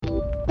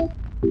Hey,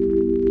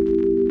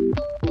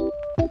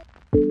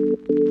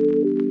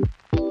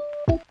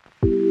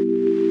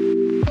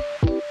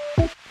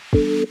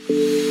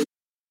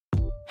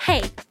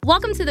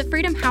 welcome to the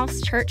Freedom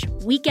House Church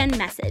Weekend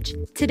Message.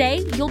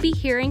 Today, you'll be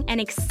hearing an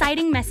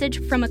exciting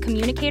message from a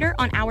communicator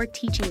on our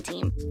teaching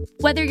team.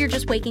 Whether you're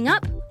just waking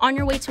up, on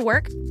your way to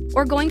work,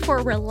 or going for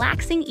a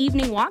relaxing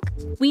evening walk,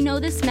 we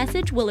know this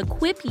message will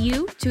equip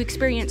you to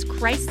experience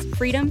Christ's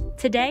freedom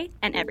today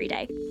and every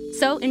day.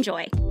 So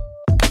enjoy.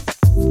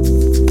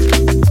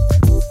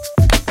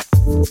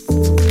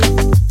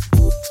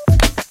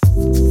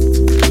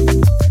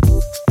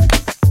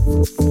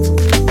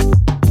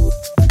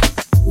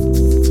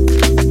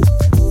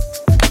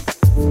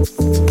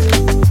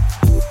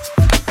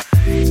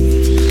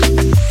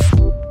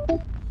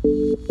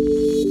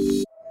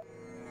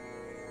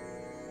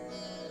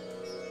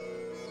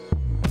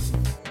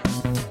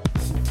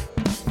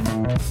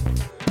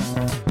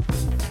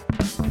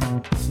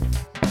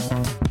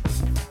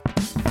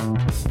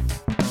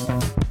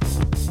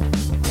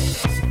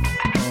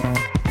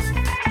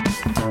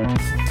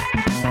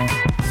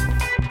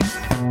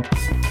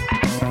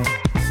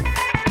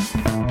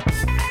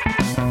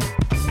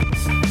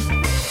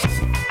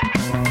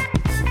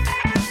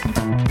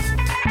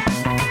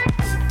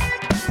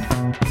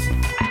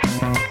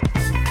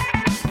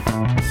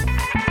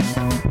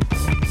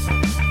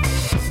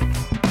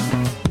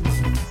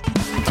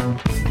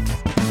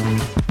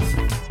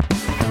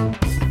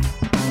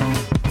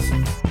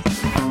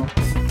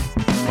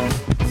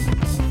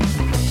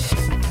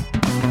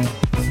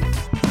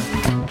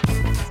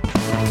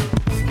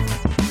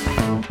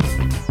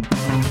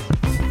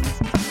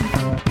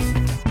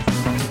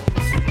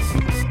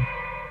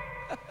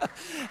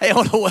 Hey, I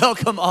want to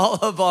welcome all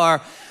of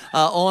our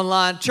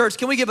online church.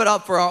 Can we give it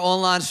up for our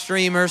online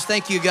streamers?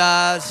 Thank you,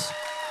 guys.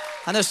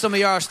 I know some of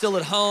y'all are still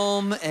at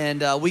home,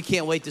 and we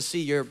can't wait to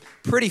see your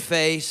pretty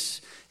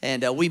face,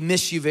 and we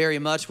miss you very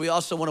much. We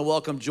also want to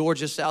welcome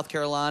Georgia, South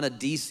Carolina,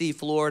 D.C.,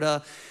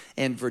 Florida,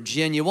 and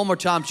Virginia. One more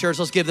time, church,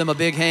 let's give them a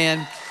big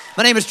hand.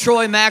 My name is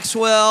Troy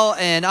Maxwell,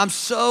 and I'm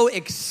so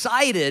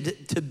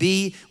excited to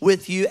be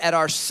with you at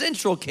our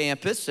central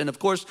campus. And of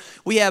course,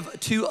 we have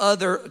two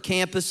other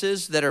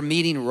campuses that are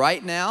meeting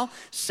right now,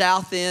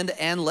 South End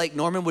and Lake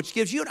Norman, which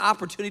gives you an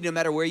opportunity, no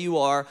matter where you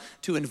are,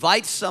 to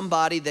invite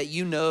somebody that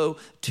you know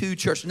to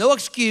church. No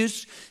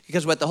excuse,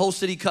 because we have the whole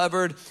city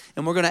covered,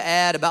 and we're going to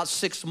add about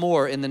 6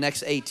 more in the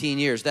next 18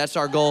 years. That's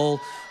our goal.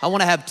 I want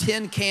to have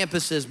 10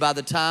 campuses by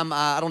the time,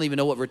 I don't even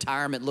know what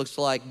retirement looks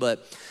like,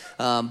 but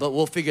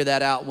we'll figure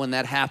that out when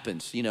that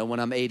happens, when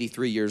I'm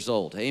 83 years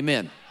old.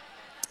 Amen.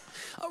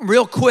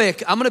 Real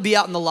quick, I'm going to be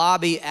out in the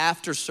lobby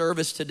after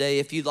service today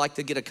if you'd like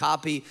to get a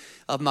copy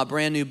of my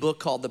brand new book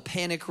called The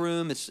Panic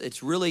Room.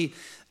 It's really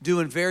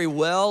doing very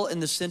well in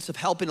the sense of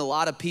helping a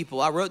lot of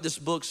people. I wrote this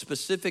book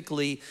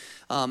specifically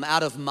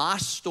out of my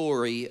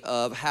story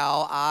of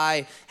how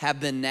I have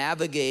been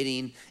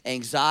navigating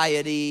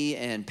anxiety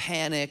and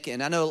panic.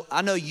 And I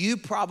know you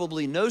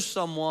probably know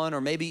someone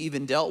or maybe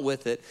even dealt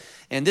with it.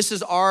 And this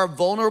is our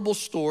vulnerable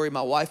story,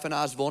 my wife and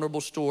I's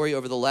vulnerable story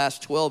over the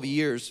last 12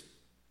 years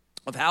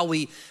of how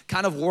we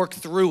kind of work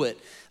through it,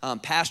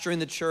 pastoring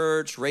the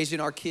church, raising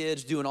our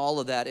kids, doing all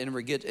of that in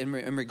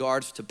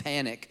regards to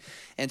panic.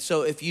 And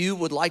so if you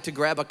would like to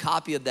grab a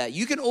copy of that,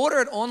 you can order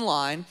it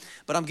online,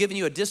 but I'm giving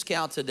you a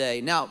discount today.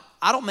 Now,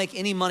 I don't make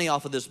any money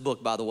off of this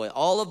book, by the way.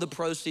 All of the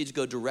proceeds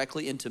go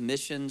directly into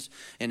missions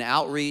and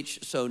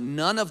outreach, so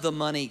none of the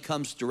money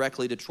comes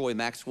directly to Troy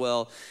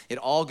Maxwell. It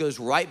all goes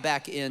right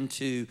back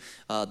into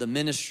the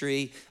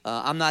ministry.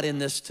 I'm not in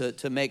this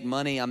to make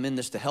money. I'm in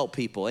this to help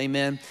people,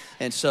 amen?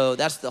 And so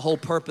that's the whole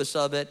purpose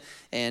of it.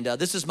 And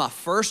this is my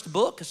first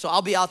book, so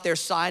I'll be out there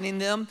signing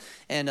them.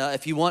 And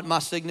if you want my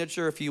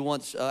signature, if you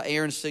want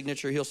Aaron's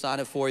signature, he'll sign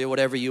it for you,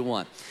 whatever you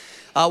want.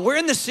 We're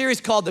in this series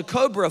called The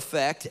Cobra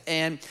Effect,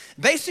 and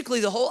basically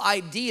the whole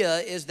idea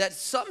is that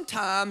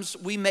sometimes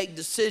we make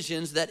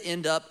decisions that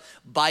end up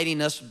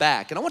biting us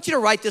back. And I want you to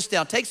write this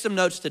down. Take some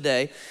notes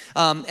today.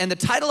 And the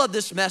title of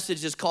this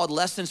message is called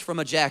Lessons from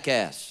a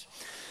Jackass.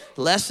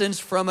 Lessons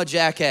from a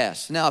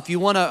Jackass. Now, if you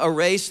want to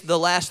erase the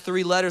last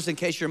 3 letters in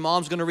case your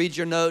mom's going to read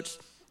your notes,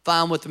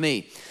 fine with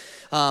me.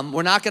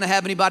 We're not going to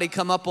have anybody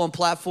come up on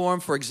platform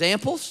for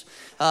examples.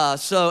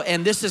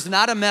 And this is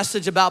not a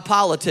message about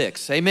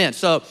politics. Amen.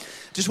 So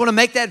just want to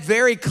make that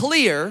very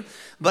clear.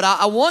 But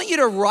I want you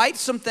to write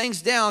some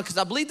things down because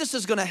I believe this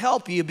is going to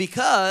help you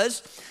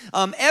because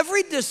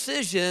every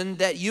decision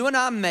that you and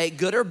I make,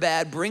 good or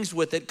bad, brings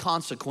with it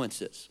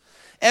consequences.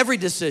 Every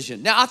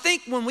decision. Now, I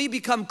think when we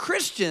become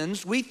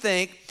Christians, we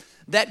think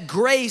that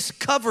grace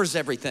covers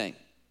everything.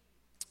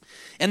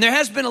 And there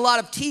has been a lot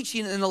of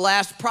teaching in the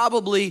last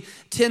probably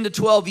 10 to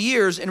 12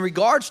 years in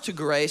regards to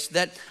grace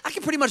that I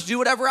can pretty much do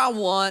whatever I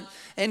want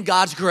and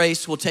God's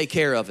grace will take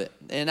care of it.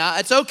 And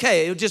it's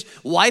okay. It'll just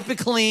wipe it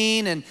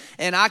clean and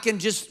I can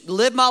just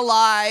live my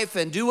life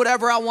and do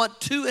whatever I want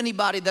to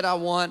anybody that I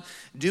want.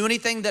 do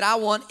anything that I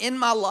want in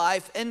my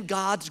life, and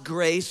God's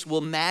grace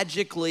will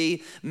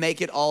magically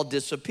make it all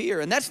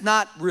disappear. And that's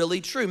not really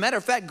true. Matter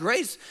of fact,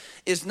 grace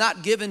is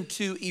not given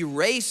to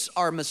erase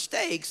our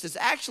mistakes. It's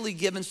actually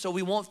given so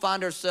we won't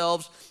find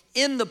ourselves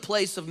in the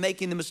place of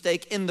making the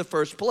mistake in the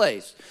first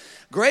place.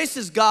 Grace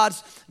is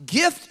God's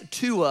gift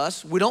to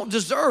us. We don't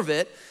deserve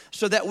it,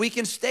 so that we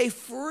can stay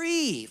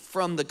free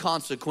from the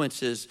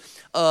consequences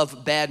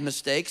of bad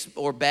mistakes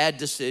or bad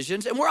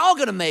decisions. And we're all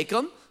gonna make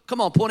them.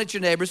 Come on, point at your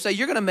neighbor, say,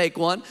 you're gonna make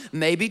one,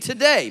 maybe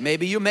today.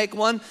 Maybe you make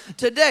one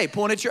today.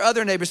 Point at your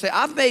other neighbor, say,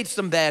 I've made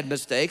some bad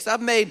mistakes.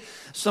 I've made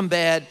some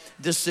bad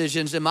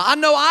decisions I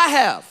know I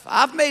have.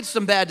 I've made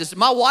some bad decisions.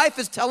 My wife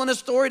is telling a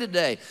story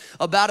today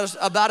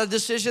about a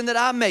decision that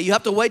I made. You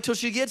have to wait till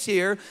she gets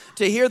here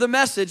to hear the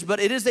message, but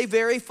it is a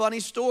very funny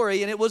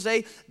story, and it was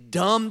a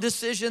dumb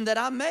decision that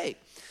I made.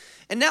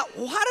 And now,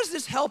 how does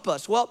this help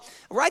us? Well,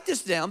 write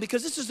this down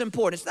because this is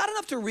important. It's not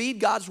enough to read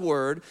God's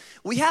word.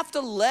 We have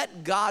to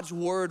let God's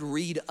word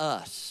read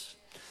us.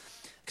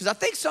 Because I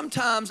think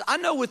sometimes, I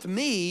know with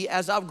me,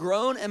 as I've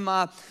grown in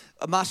my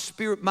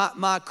spirit,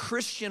 my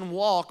Christian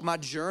walk, my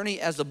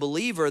journey as a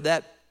believer,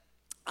 that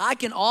I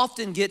can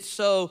often get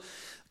so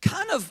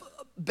kind of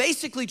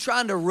basically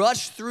trying to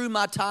rush through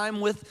my time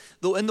in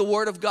the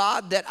Word of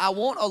God that I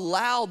won't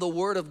allow the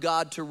Word of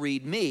God to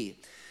read me.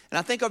 And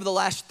I think over the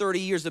last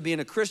 30 years of being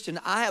a Christian,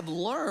 I have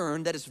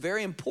learned that it's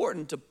very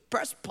important to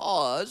press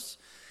pause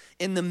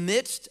in the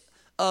midst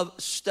of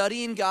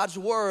studying God's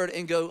word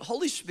and go,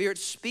 Holy Spirit,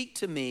 speak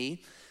to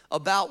me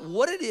about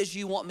what it is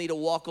you want me to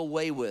walk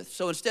away with.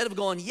 So instead of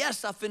going,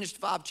 yes, I finished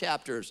 5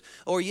 chapters,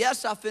 or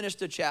yes, I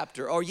finished a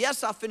chapter, or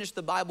yes, I finished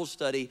the Bible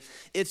study,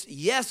 it's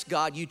yes,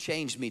 God, you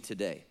changed me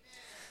today.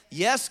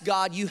 Yes,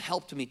 God, you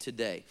helped me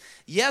today.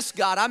 Yes,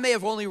 God, I may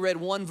have only read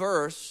one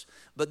verse,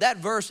 but that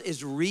verse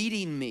is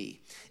reading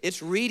me.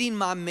 It's reading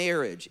my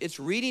marriage. It's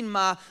reading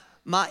my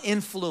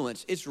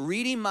influence. It's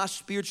reading my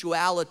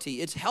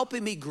spirituality. It's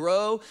helping me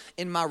grow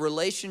in my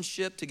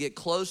relationship to get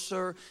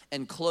closer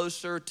and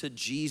closer to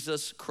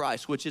Jesus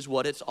Christ, which is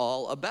what it's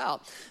all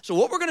about. So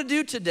what we're going to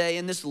do today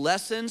in this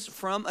Lessons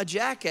from a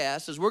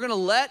Jackass is we're going to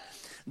let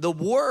the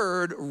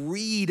word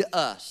read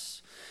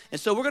us. And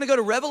so we're going to go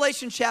to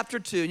Revelation chapter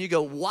 2, and you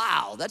go,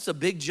 wow, that's a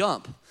big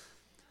jump.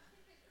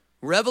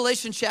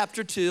 Revelation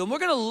chapter 2, and we're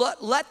going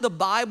to let the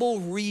Bible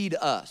read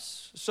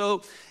us.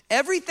 So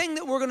everything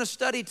that we're going to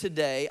study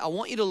today, I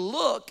want you to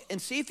look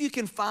and see if you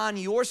can find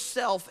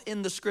yourself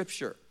in the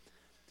scripture,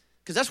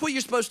 because that's what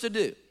you're supposed to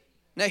do.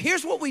 Now,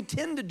 here's what we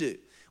tend to do.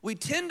 We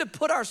tend to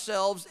put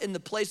ourselves in the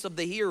place of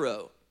the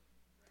hero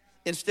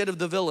instead of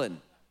the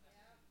villain.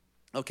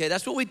 Okay,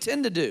 that's what we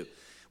tend to do.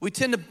 We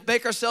tend to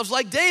make ourselves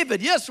like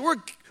David. Yes,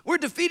 we're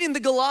defeating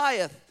the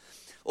Goliath.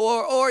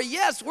 Or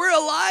yes, we're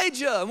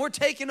Elijah and we're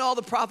taking all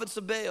the prophets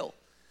of Baal.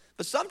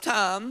 But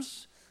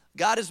sometimes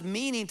God is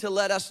meaning to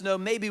let us know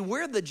maybe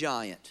we're the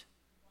giant.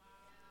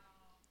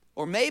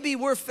 Or maybe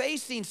we're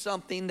facing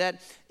something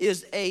that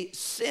is a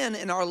sin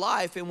in our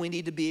life and we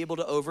need to be able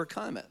to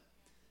overcome it.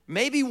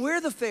 Maybe we're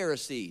the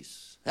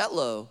Pharisees,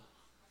 hello,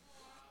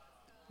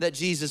 that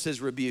Jesus is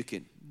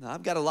rebuking. Now,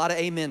 I've got a lot of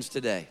amens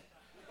today.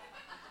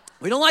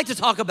 We don't like to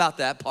talk about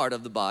that part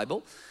of the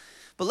Bible.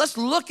 But let's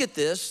look at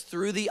this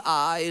through the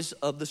eyes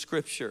of the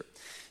scripture.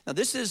 Now,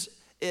 this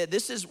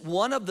is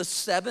one of the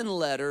 7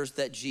 letters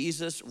that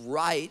Jesus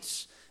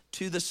writes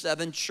to the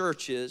 7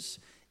 churches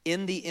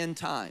in the end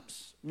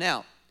times.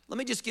 Now, let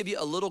me just give you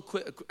a little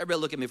quick,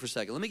 everybody look at me for a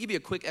second. Let me give you a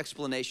quick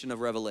explanation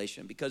of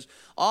Revelation, because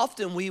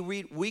often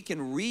we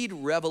can read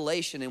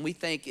Revelation and we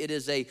think it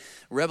is a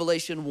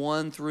Revelation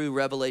 1 through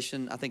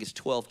Revelation, I think it's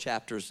 12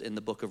 chapters in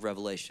the book of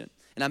Revelation.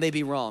 And I may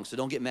be wrong, so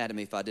don't get mad at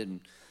me if I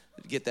didn't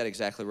get that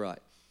exactly right.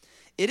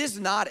 It is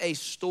not a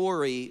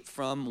story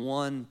from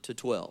 1 to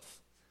 12.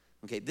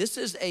 Okay, this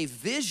is a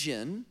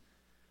vision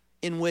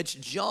in which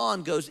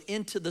John goes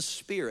into the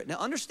spirit. Now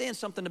understand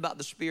something about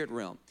the spirit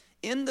realm.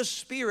 In the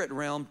spirit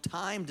realm,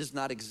 time does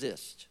not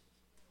exist.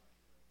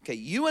 Okay,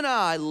 you and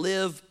I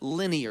live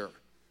linear.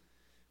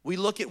 We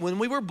look at when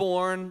we were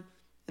born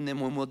and then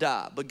when we'll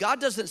die. But God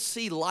doesn't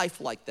see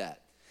life like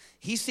that.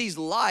 He sees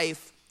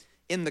life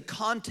in the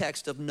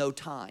context of no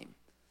time.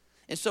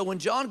 And so when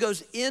John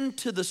goes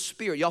into the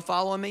spirit, y'all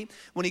following me?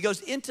 When he goes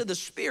into the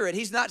spirit,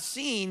 he's not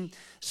seeing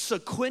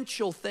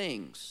sequential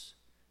things.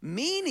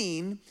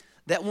 Meaning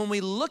that when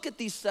we look at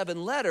these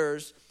 7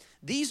 letters,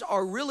 these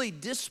are really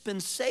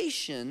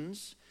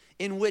dispensations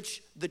in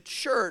which the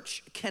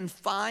church can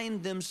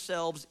find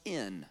themselves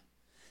in,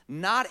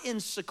 not in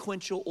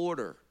sequential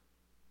order.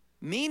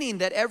 Meaning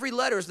that every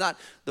letter is not,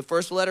 the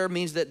first letter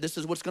means that this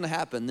is what's going to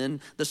happen.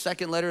 Then the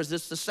second letter is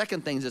this, the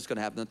second thing that's going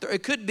to happen.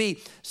 It could be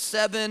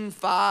 7,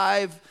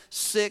 5,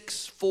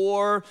 6,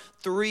 4,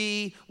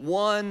 3,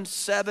 1,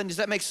 7. Does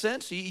that make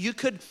sense? You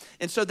could,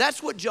 and so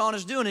that's what John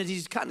is doing, is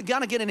he's kind of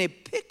getting a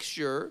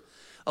picture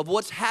of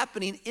what's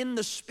happening in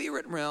the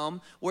spirit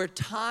realm where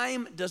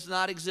time does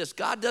not exist.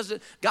 God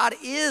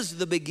is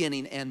the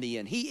beginning and the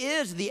end. He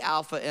is the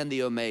Alpha and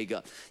the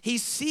Omega. He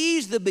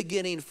sees the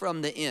beginning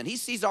from the end. He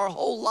sees our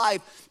whole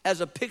life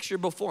as a picture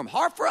before him.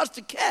 Hard for us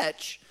to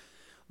catch,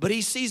 but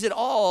he sees it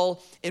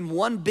all in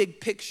one big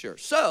picture.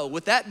 So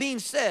with that being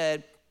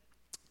said,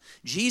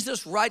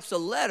 Jesus writes a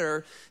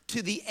letter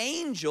to the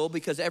angel,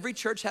 because every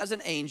church has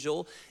an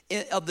angel,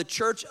 of the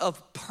church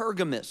of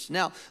Pergamos.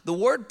 Now, the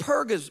word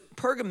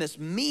Pergamos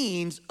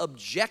means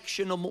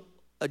objectionable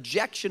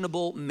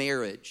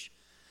marriage.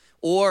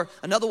 Or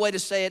another way to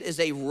say it is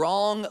a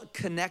wrong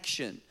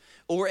connection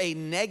or a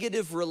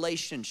negative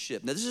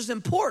relationship. Now, this is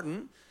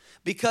important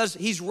because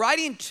he's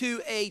writing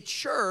to a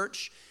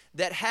church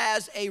that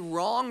has a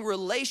wrong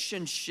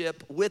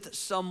relationship with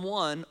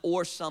someone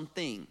or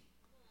something.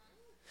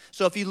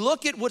 So if you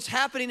look at what's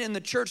happening in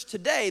the church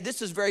today,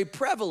 this is very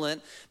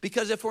prevalent,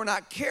 because if we're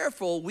not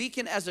careful, we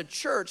can, as a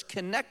church,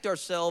 connect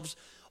ourselves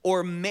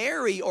or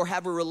marry or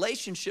have a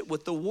relationship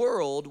with the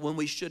world when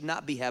we should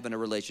not be having a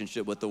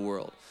relationship with the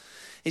world.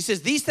 He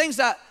says, these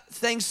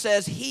things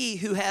says he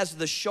who has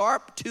the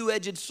sharp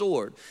two-edged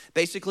sword.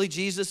 Basically,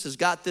 Jesus has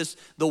got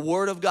the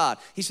word of God.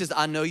 He says,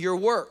 I know your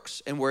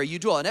works and where you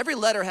dwell. And every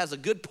letter has a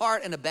good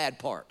part and a bad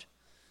part.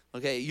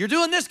 Okay, you're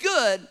doing this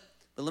good,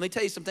 but let me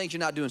tell you some things you're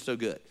not doing so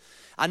good.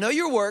 I know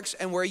your works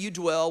and where you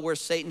dwell, where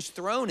Satan's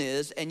throne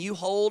is, and you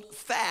hold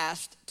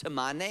fast to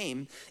my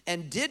name,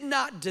 and did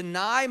not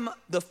deny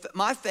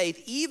my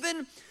faith,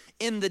 even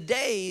in the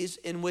days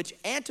in which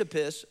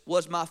Antipas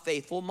was my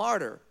faithful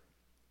martyr,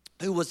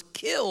 who was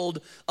killed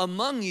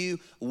among you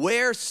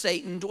where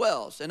Satan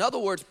dwells. In other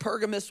words,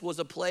 Pergamos was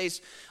a place,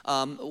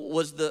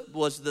 was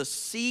the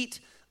seat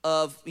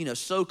of,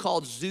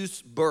 so-called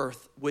Zeus'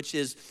 birth, which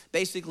is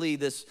basically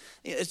this,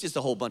 it's just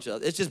a whole bunch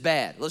of, it's just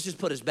bad. Let's just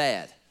put it as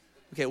bad.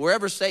 Okay,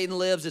 wherever Satan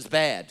lives, it's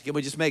bad. Can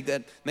we just make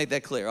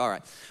that clear? All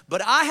right.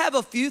 But I have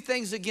a few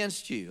things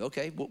against you.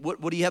 Okay,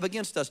 what do you have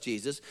against us,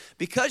 Jesus?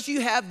 Because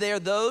you have there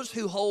those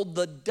who hold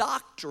the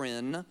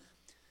doctrine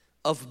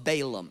of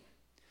Balaam.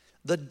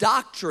 The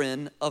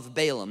doctrine of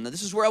Balaam. Now,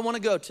 this is where I want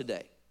to go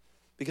today,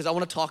 because I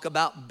want to talk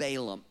about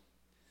Balaam.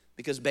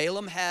 Because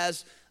Balaam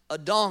has a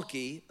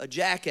donkey, a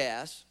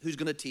jackass, who's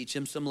going to teach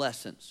him some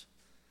lessons.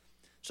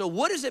 So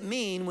what does it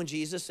mean when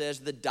Jesus says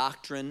the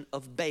doctrine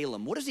of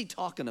Balaam? What is he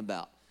talking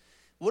about?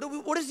 What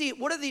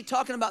are they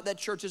talking about that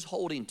church is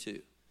holding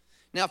to?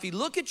 Now, if you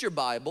look at your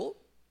Bible,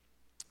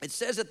 it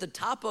says at the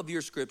top of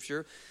your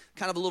scripture,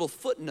 kind of a little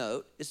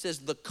footnote, it says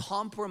the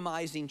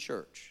compromising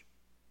church.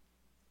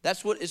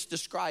 That's what it's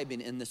describing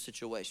in this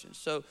situation.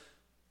 So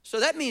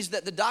that means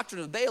that the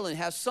doctrine of Balaam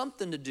has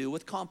something to do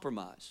with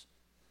compromise.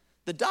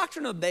 The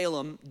doctrine of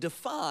Balaam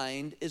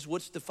defined is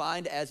what's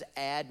defined as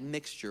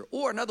admixture,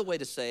 or another way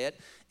to say it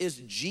is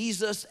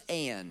Jesus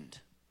and.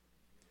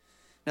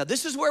 Now,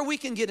 this is where we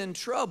can get in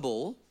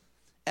trouble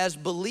as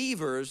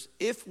believers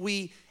if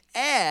we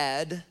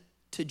add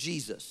to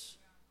Jesus.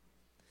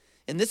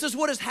 And this is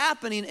what is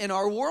happening in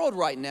our world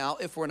right now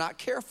if we're not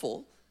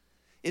careful,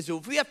 is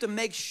if we have to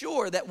make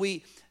sure that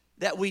we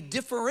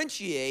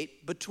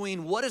differentiate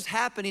between what is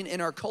happening in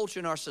our culture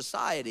and our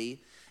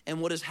society and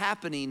what is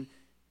happening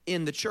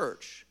in the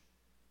church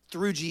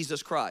through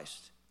Jesus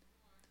Christ.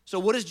 So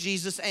what is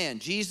Jesus and?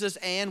 Jesus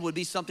and would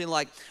be something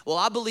like, well,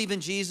 I believe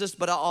in Jesus,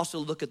 but I also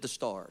look at the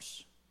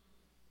stars.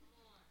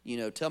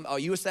 Tell me, are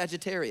you a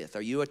Sagittarius?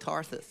 Are you a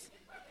Taurus?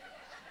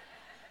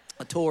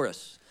 A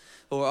Taurus?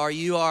 Or are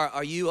you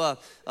a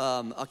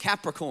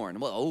Capricorn?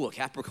 Well, a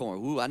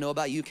Capricorn. Ooh, I know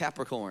about you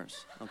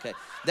Capricorns. Okay,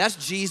 that's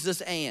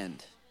Jesus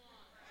and.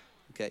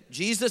 Okay,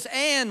 Jesus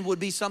and would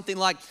be something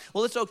like,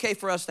 well, it's okay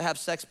for us to have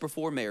sex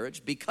before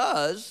marriage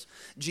because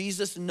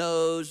Jesus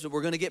knows that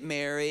we're going to get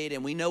married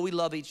and we know we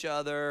love each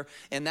other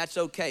and that's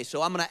okay.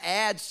 So I'm going to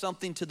add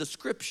something to the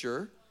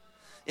scripture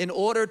in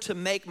order to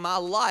make my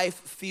life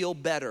feel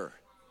better.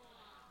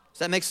 Does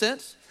that make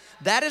sense?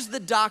 That is the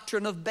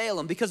doctrine of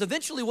Balaam, because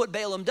eventually what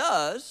Balaam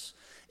does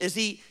is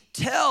he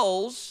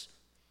tells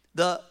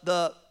the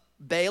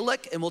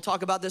Balak, and we'll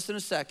talk about this in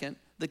a second,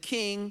 the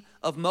king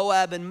of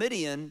Moab and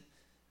Midian,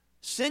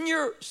 send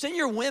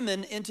your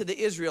women into the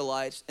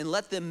Israelites and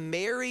let them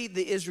marry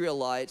the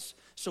Israelites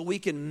so we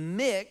can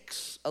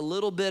mix a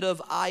little bit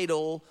of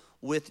idol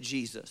with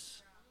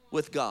Jesus,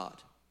 with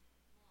God.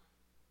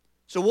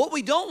 So what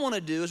we don't want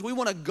to do is we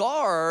want to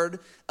guard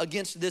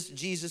against this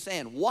Jesus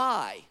and.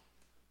 Why?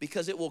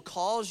 Because it will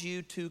cause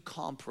you to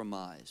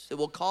compromise. It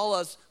will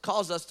cause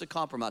us to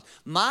compromise.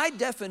 My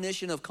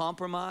definition of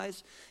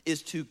compromise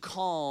is to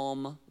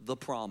calm the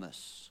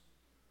promise.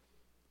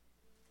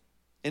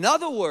 In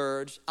other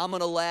words, I'm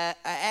going to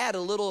add a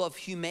little of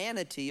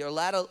humanity, or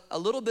add a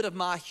little bit of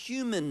my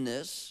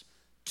humanness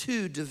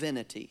to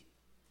divinity.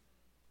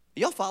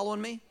 Are y'all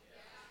following me?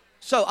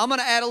 So I'm going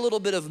to add a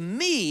little bit of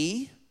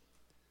me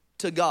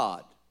to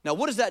God. Now,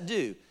 what does that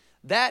do?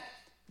 That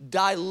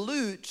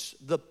dilutes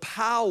the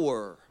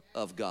power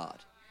of God.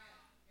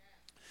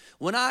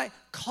 When I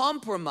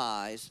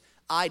compromise,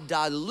 I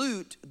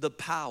dilute the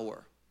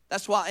power.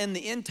 That's why in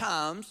the end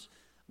times,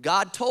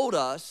 God told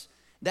us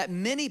that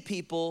many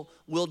people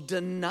will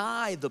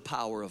deny the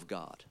power of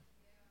God.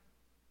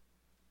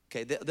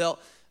 Okay,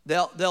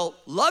 they'll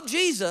love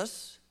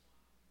Jesus,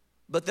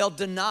 but they'll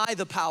deny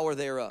the power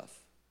thereof.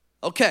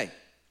 Okay,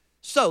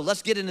 so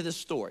let's get into this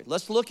story.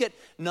 Let's look at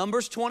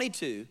Numbers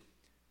 22,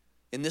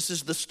 And this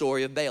is the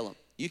story of Balaam.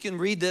 You can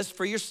read this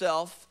for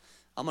yourself.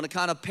 I'm going to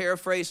kind of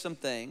paraphrase some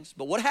things.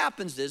 But what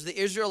happens is the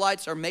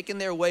Israelites are making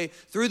their way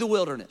through the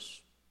wilderness.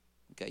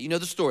 Okay, you know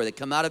the story. They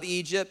come out of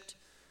Egypt.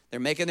 They're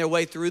making their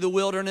way through the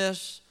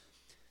wilderness.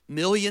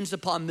 Millions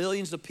upon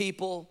millions of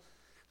people.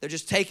 They're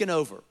just taking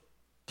over.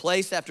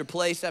 Place after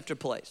place after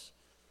place.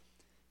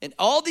 And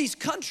all these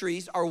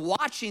countries are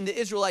watching the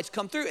Israelites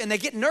come through, and they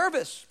get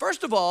nervous.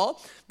 First of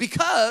all,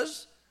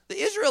 because the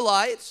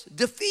Israelites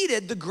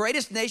defeated the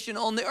greatest nation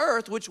on the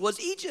earth, which was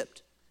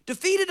Egypt.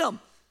 Defeated them.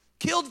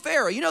 Killed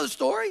Pharaoh. You know the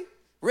story?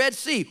 Red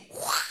Sea.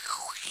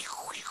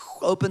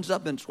 Opens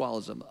up and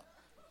swallows them up.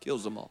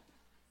 Kills them all.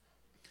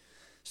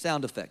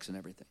 Sound effects and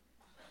everything.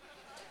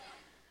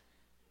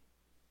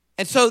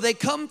 And so they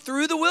come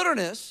through the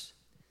wilderness,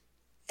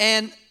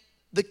 and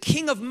the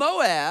king of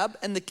Moab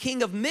and the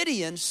king of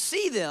Midian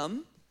see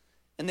them,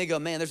 and they go,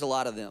 man, there's a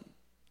lot of them.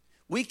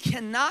 We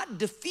cannot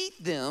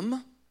defeat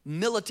them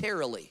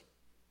militarily.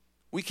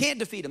 We can't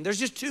defeat them. There's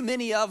just too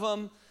many of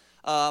them.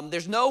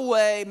 There's no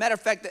way. Matter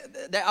of fact,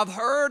 I've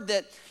heard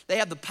that they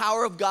have the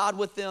power of God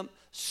with them.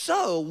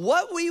 So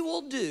what we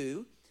will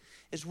do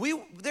is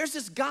there's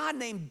this God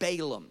named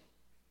Balaam.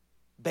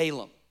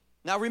 Balaam.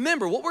 Now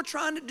remember, what we're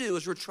trying to do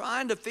is we're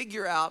trying to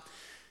figure out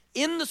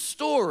in the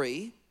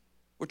story,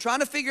 we're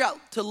trying to figure out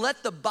to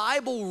let the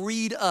Bible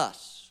read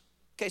us.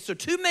 Okay, so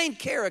two main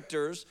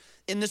characters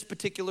in this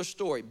particular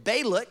story.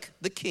 Balak,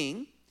 the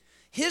king,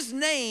 his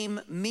name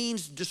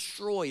means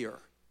destroyer.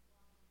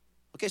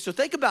 Okay, so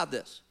think about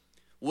this.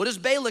 What does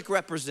Balak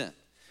represent?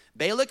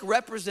 Balak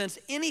represents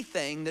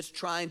anything that's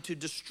trying to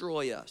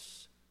destroy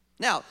us.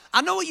 Now,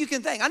 I know what you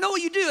can think. I know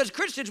what you do as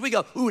Christians. We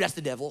go, ooh, that's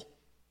the devil.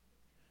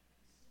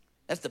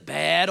 That's the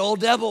bad old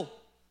devil.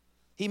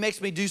 He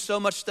makes me do so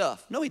much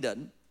stuff. No, he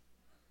doesn't.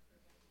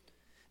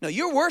 No,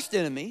 your worst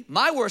enemy,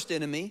 my worst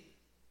enemy,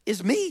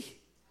 is me.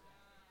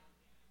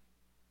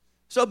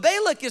 So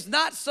Balak is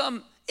not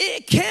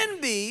it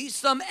can be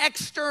some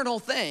external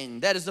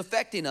thing that is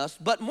affecting us,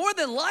 but more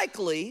than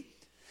likely,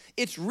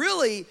 it's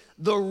really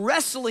the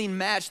wrestling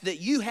match that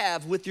you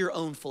have with your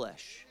own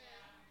flesh.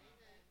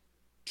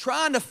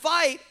 Trying to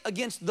fight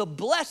against the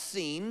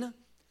blessing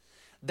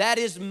that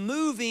is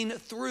moving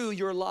through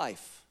your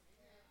life.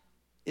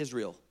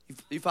 Israel,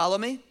 you follow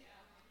me?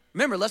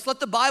 Remember, let's let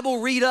the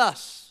Bible read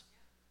us.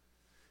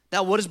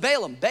 Now, what is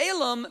Balaam?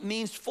 Balaam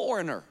means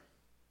foreigner.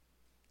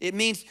 It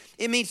means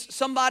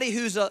somebody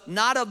who's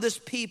not of this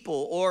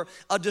people or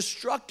a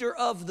destructor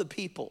of the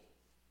people.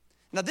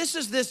 Now, this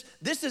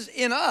is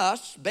in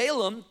us.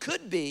 Balaam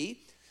could be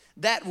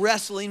that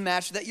wrestling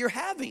match that you're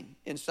having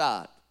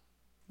inside,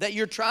 that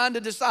you're trying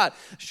to decide.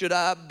 Should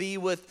I be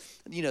with,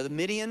 the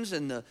Midians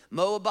and the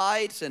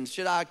Moabites, and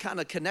should I kind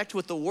of connect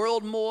with the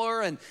world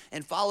more and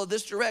follow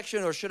this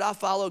direction, or should I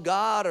follow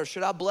God, or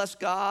should I bless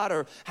God,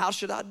 or how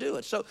should I do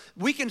it? So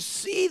we can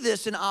see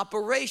this in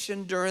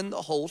operation during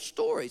the whole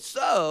story.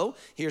 So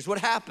here's what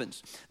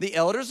happens. The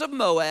elders of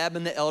Moab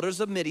and the elders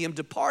of Midian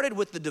departed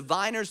with the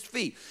diviner's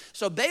feet.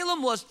 So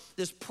Balaam was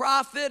this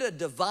prophet, a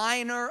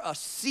diviner, a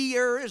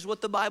seer is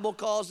what the Bible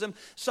calls him,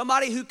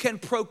 somebody who can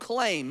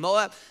proclaim.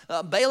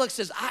 Balak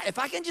says, if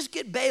I can just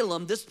get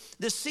Balaam, this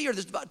seer,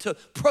 to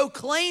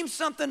proclaim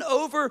something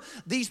over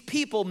these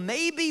people,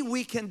 maybe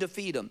we can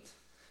defeat them.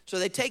 So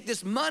they take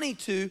this money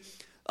to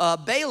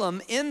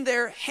Balaam in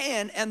their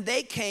hand, and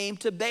they came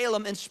to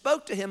Balaam and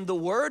spoke to him the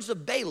words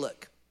of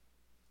Balak.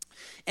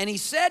 And he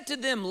said to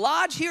them,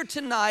 lodge here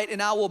tonight,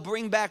 and I will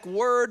bring back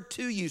word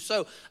to you.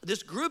 So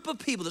this group of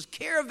people, this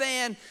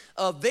caravan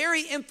of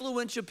very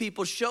influential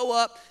people show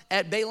up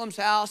at Balaam's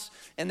house,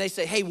 and they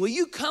say, hey, will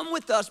you come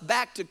with us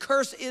back to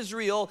curse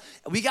Israel?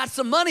 We got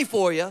some money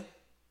for you.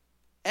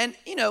 And,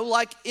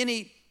 like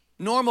any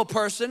normal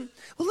person,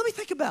 well, let me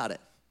think about it.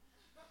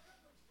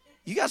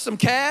 You got some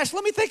cash?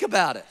 Let me think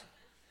about it.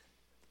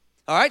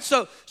 All right,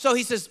 so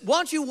he says, why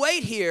don't you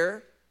wait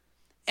here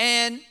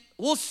and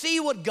we'll see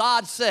what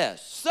God says.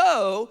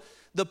 So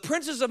the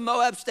princes of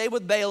Moab stayed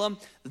with Balaam.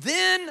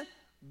 Then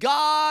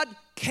God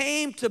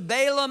came to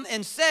Balaam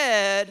and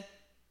said,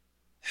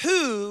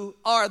 who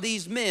are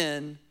these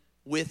men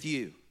with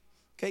you?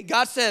 Okay,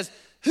 God says,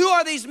 who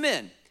are these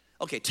men?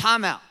 Okay,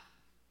 time out.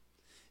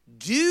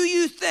 Do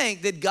you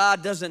think that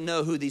God doesn't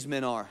know who these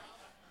men are?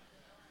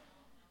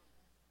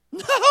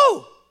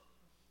 No.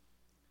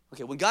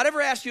 Okay, when God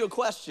ever asks you a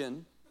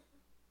question,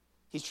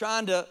 he's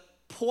trying to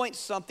point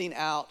something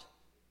out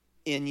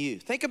in you.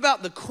 Think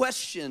about the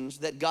questions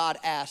that God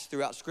asked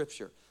throughout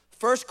Scripture.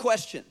 First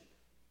question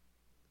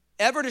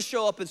ever to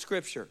show up in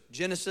Scripture,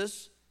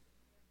 Genesis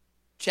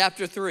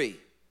chapter 3.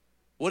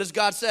 What does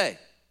God say?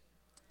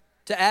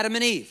 To Adam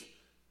and Eve,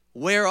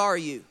 where are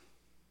you?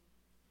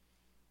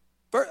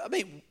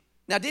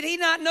 Now, did he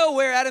not know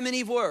where Adam and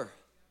Eve were?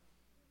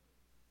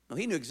 No,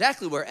 he knew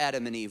exactly where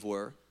Adam and Eve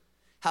were.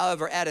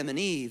 However, Adam and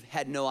Eve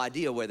had no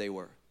idea where they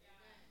were.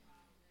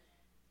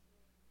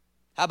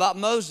 How about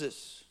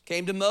Moses?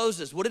 Came to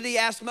Moses. What did he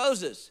ask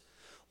Moses?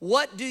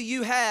 What do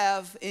you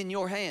have in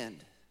your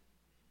hand?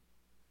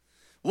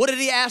 What did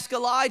he ask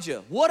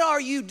Elijah? What are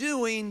you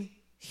doing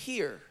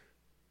here?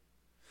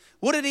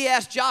 What did he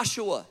ask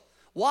Joshua?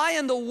 Why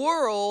in the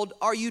world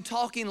are you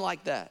talking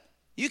like that?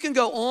 You can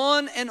go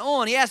on and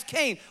on. He asked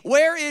Cain,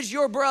 where is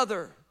your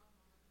brother?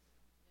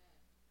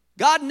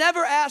 God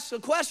never asks a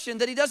question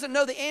that he doesn't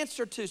know the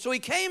answer to. So he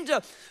came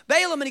to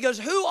Balaam and he goes,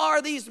 who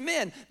are these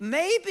men?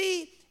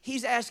 Maybe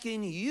he's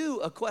asking you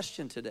a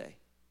question today.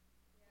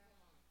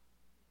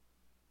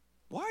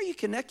 Why are you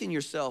connecting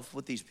yourself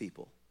with these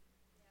people?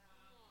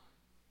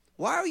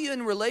 Why are you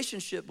in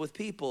relationship with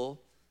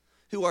people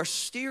who are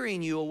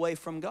steering you away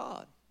from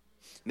God?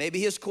 Maybe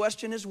his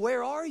question is,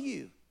 where are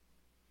you?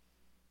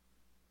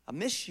 I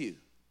miss you.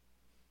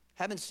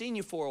 Haven't seen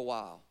you for a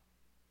while.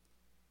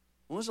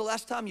 When was the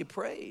last time you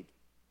prayed?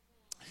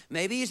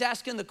 Maybe he's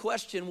asking the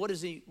question, what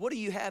do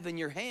you have in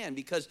your hand?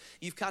 Because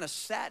you've kind of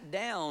sat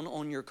down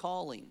on your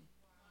calling,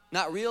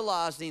 not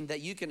realizing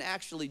that you can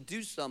actually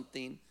do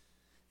something,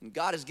 and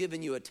God has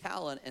given you a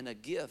talent and a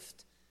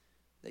gift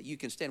that you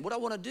can stand. What I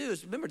want to do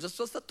is, remember, just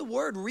let's let the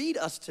word read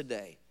us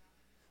today.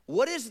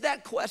 What is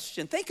that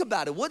question? Think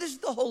about it. What is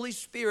the Holy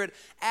Spirit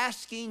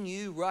asking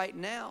you right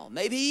now?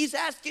 Maybe he's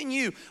asking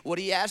you what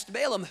he asked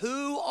Balaam.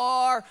 Who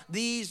are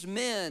these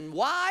men?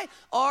 Why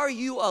are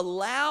you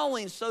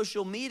allowing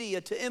social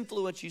media to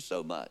influence you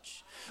so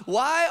much?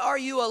 Why are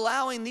you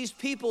allowing these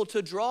people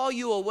to draw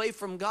you away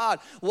from God?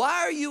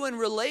 Why are you in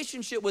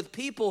relationship with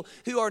people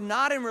who are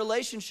not in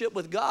relationship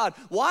with God?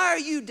 Why are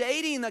you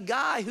dating a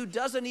guy who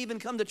doesn't even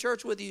come to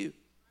church with you?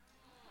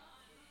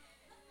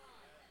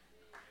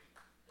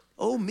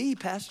 Oh, me,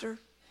 Pastor.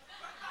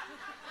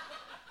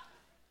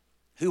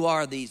 Who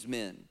are these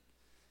men?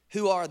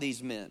 Who are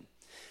these men?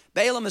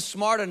 Balaam is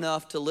smart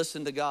enough to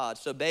listen to God.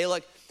 So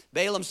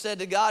Balaam said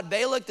to God,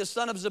 Balak, the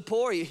son of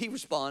Zippor, he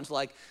responds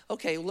like,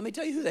 okay, let me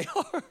tell you who they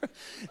are.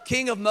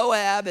 King of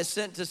Moab has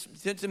sent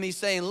to me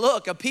saying,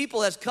 look, a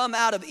people has come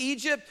out of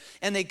Egypt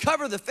and they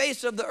cover the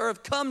face of the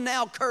earth. Come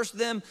now, curse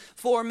them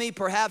for me.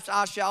 Perhaps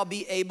I shall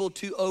be able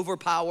to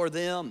overpower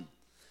them.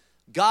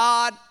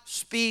 God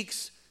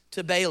speaks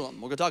to Balaam.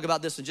 We're going to talk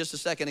about this in just a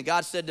second. And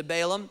God said to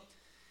Balaam,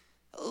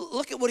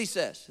 look at what he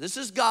says. This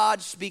is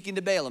God speaking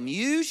to Balaam.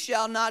 You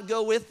shall not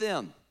go with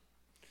them.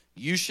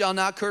 You shall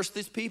not curse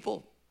these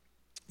people,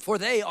 for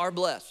they are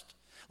blessed.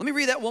 Let me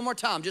read that one more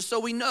time, just so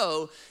we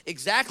know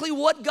exactly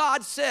what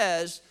God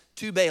says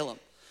to Balaam.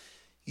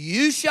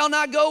 You shall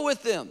not go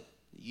with them.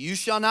 You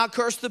shall not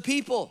curse the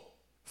people,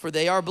 for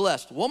they are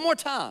blessed. One more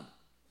time.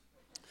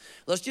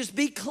 Let's just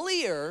be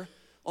clear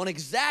on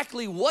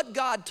exactly what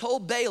God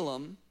told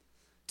Balaam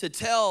to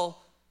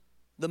tell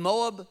the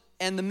Moab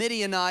and the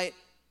Midianite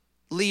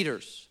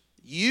leaders.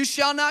 You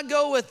shall not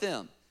go with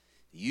them.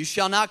 You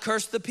shall not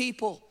curse the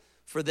people,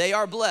 for they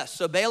are blessed.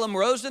 So Balaam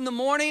rose in the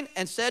morning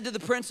and said to the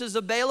princes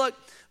of Balak,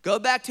 go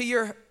back to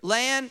your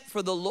land,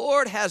 for the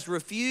Lord has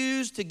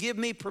refused to give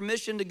me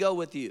permission to go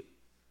with you.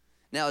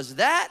 Now, is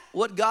that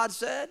what God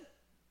said?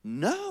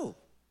 No.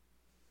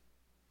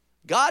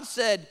 God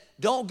said,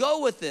 don't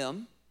go with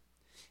them.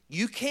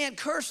 You can't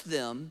curse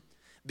them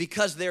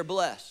because they're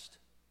blessed.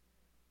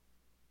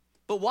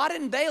 But why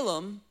didn't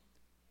Balaam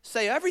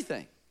say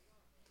everything?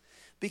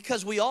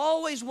 Because we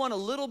always want a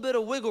little bit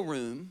of wiggle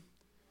room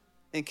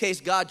in case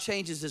God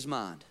changes his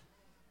mind.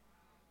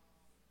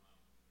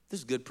 This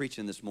is good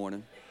preaching this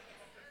morning.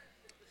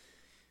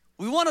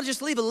 We want to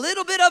just leave a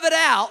little bit of it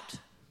out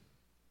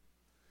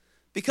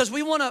because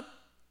we want to,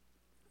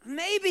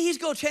 maybe he's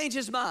going to change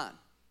his mind.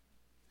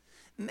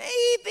 Maybe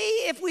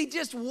if we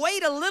just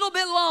wait a little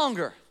bit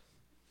longer.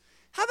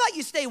 How about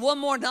you stay one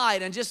more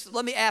night and just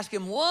let me ask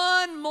him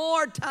one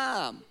more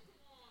time?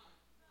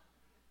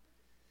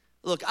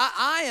 Look,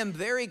 I am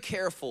very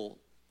careful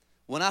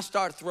when I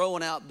start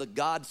throwing out the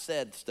God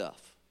said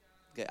stuff.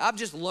 Okay, I've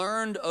just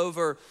learned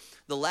over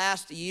the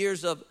last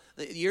years of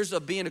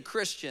being a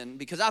Christian,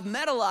 because I've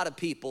met a lot of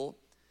people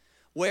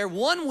where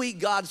one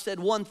week God said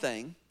one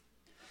thing,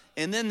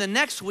 and then the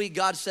next week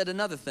God said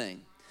another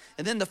thing.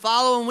 And then the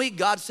following week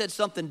God said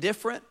something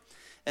different.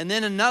 And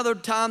then another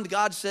time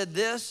God said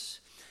this.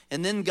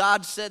 And then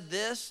God said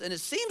this, and it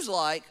seems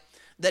like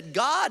that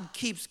God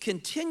keeps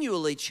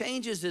continually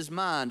changes his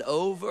mind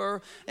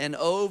over and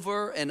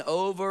over and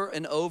over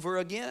and over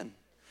again.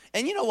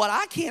 And you know what?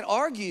 I can't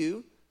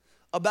argue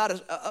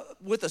about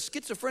with a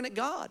schizophrenic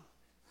God.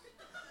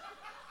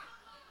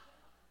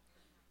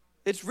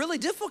 It's really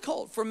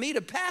difficult for me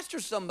to pastor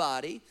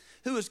somebody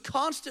who is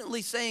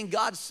constantly saying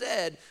God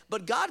said,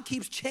 but God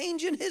keeps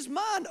changing his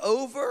mind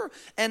over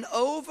and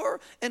over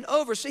and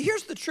over. So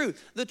here's the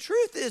truth. The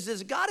truth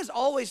is God is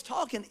always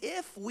talking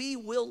if we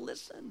will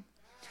listen.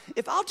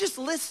 If I'll just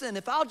listen,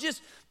 if I'll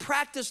just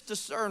practice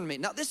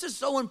discernment. Now, this is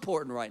so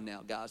important right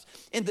now, guys.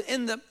 In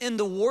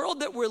the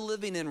world that we're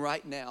living in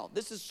right now,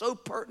 this is so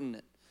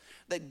pertinent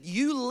that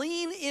you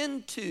lean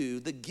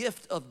into the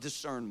gift of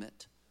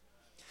discernment,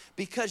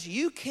 because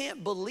you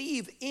can't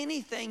believe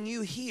anything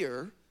you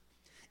hear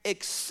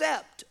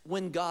except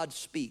when God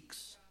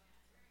speaks.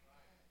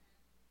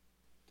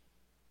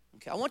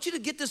 Okay, I want you to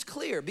get this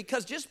clear,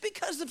 because just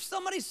because if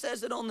somebody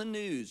says it on the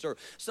news or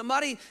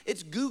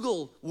it's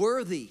Google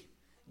worthy,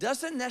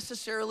 doesn't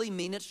necessarily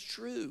mean it's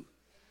true.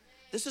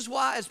 This is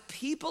why, as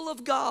people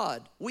of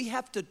God, we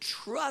have to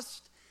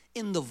trust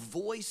in the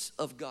voice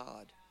of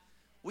God.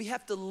 We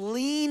have to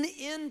lean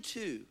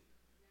into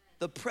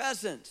the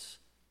presence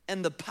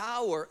and the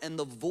power and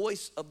the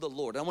voice of the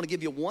Lord. I want to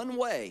give you one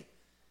way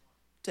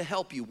to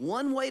help you,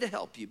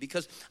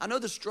 because I know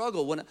the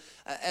struggle when,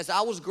 as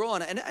I was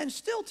growing, and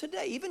still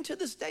today, even to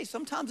this day,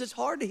 sometimes it's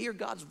hard to hear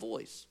God's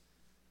voice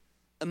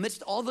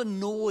amidst all the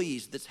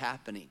noise that's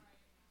happening.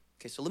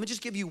 Okay, so let me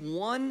just give you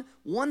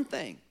one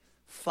thing.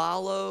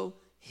 Follow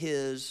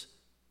his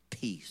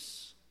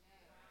peace.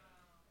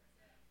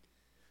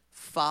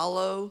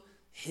 Follow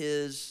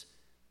his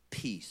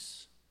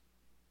peace.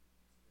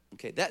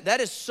 Okay, that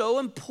is so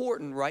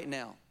important right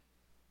now.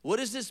 What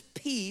does this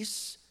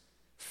peace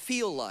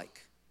feel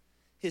like?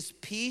 His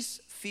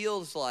peace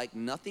feels like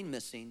nothing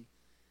missing,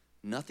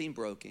 nothing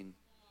broken,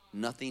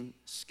 nothing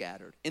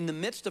scattered. In the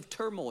midst of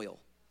turmoil,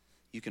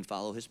 you can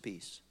follow his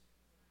peace.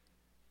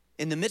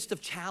 In the midst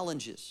of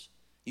challenges,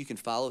 you can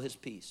follow his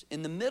peace.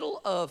 In the middle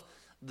of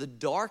the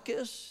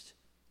darkest,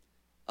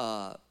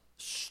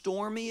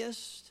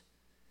 stormiest,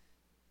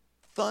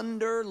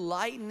 thunder,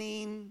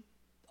 lightning,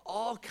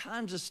 all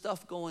kinds of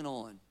stuff going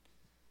on,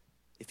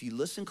 if you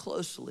listen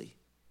closely,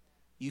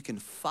 you can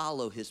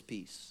follow his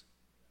peace.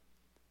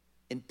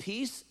 And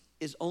peace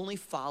is only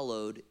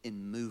followed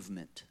in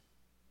movement.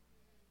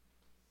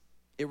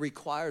 It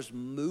requires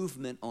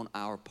movement on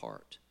our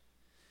part.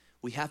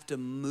 We have to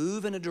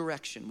move in a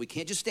direction. We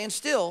can't just stand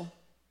still.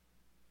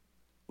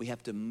 We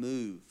have to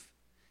move.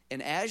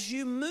 And as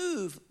you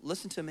move,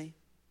 listen to me,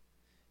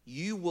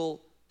 you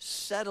will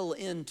settle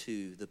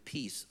into the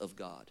peace of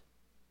God.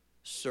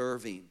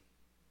 Serving,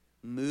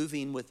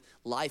 moving with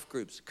life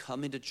groups,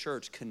 coming to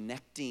church,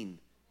 connecting,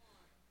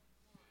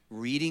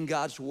 reading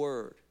God's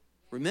word.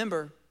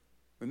 Remember,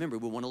 we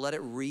want to let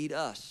it read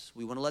us.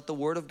 We want to let the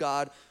word of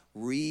God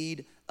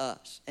read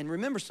us. And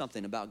remember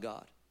something about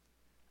God.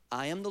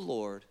 I am the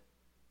Lord,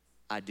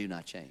 I do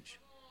not change.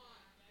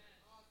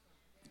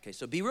 Okay,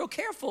 so be real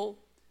careful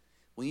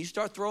when you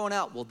start throwing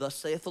out, well, thus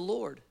saith the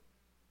Lord.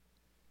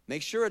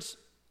 Make sure it's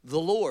the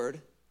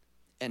Lord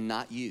and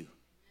not you.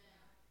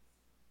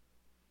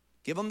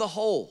 Give them the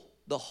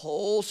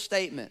whole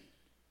statement.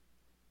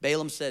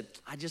 Balaam said,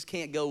 I just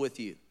can't go with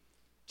you.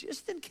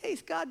 Just in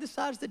case God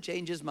decides to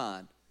change his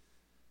mind.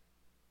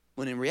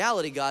 When in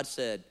reality, God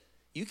said,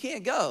 you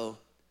can't go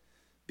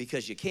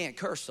because you can't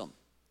curse them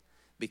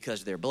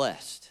because they're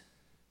blessed.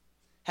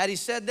 Had he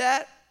said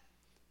that,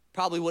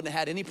 probably wouldn't have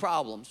had any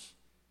problems,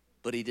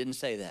 but he didn't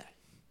say that.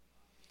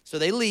 So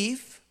they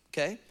leave,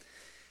 okay,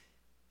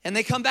 and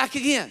they come back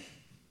again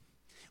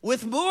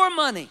with more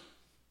money,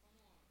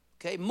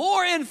 okay,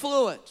 more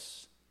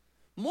influence,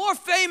 more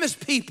famous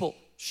people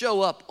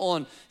show up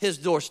on his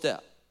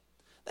doorstep.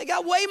 They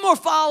got way more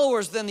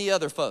followers than the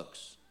other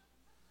folks,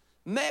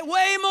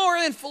 way more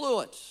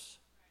influence,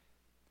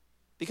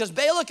 because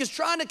Balak is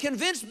trying to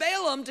convince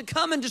Balaam to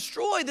come and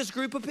destroy this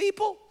group of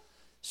people.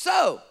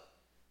 So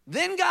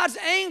then God's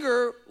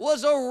anger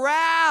was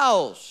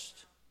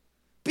aroused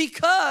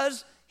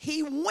because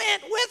he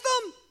went with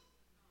them.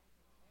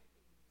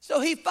 So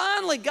he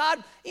finally,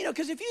 God,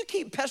 because if you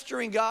keep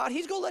pestering God,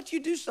 he's going to let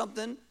you do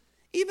something,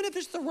 even if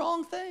it's the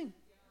wrong thing.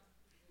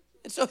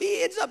 And so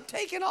he ends up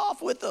taking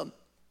off with them.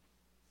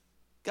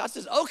 God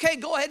says, okay,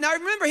 go ahead. Now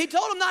remember, he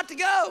told him not to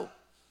go.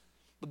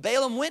 But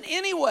Balaam went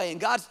anyway,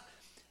 and God's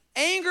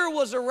anger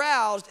was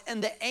aroused,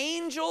 and the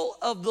angel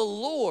of the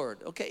Lord,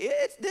 okay,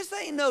 this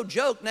ain't no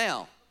joke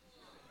now.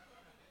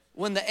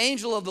 When the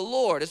angel of the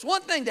Lord, it's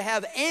one thing to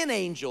have an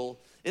angel,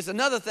 it's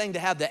another thing to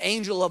have the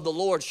angel of the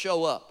Lord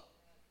show up.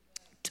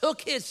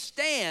 Took his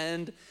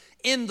stand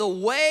in the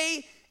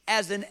way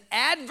as an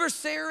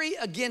adversary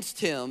against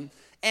him,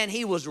 and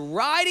he was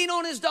riding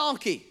on his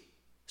donkey.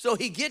 So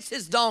he gets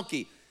his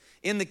donkey.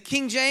 In the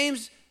King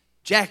James,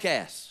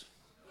 jackass.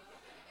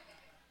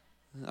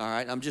 All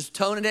right, I'm just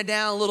toning it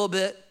down a little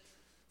bit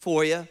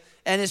for you.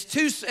 And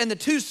the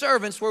two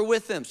servants were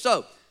with him.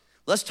 So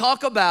let's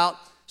talk about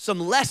some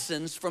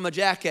lessons from a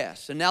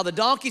jackass. And now the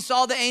donkey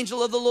saw the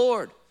angel of the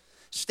Lord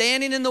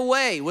standing in the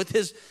way with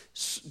his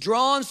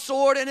drawn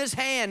sword in his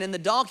hand. And the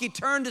donkey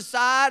turned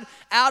aside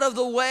out of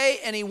the way,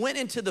 and he went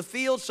into the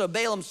field. So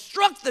Balaam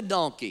struck the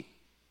donkey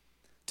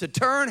to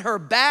turn her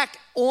back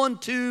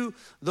onto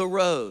the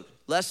road.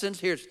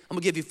 Lessons, I'm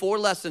gonna give you 4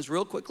 lessons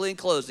real quickly in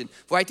closing.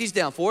 Write these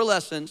down, 4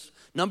 lessons.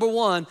 Number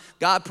 1,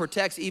 God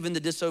protects even the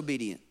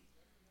disobedient.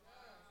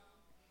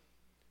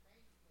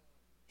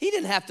 He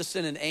didn't have to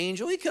send an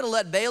angel. He could have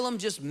let Balaam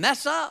just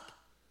mess up.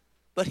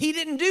 But he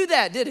didn't do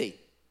that, did he?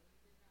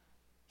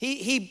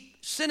 He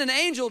sent an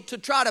angel to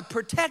try to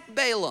protect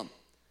Balaam.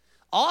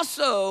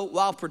 Also,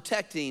 while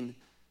protecting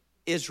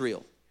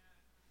Israel,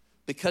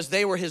 because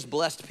they were his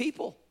blessed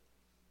people.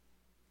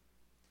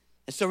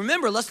 And so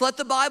remember, let's let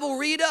the Bible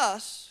read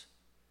us.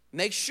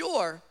 Make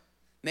sure,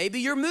 maybe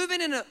you're moving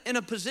in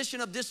a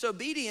position of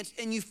disobedience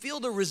and you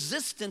feel the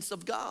resistance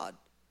of God.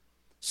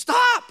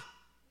 Stop.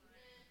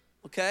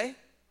 Okay?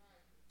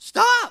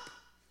 Stop.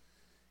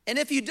 And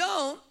if you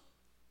don't,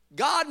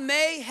 God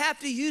may have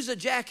to use a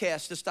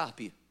jackass to stop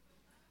you.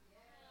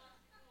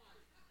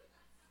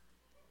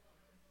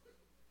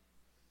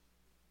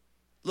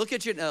 Look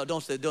at your, no,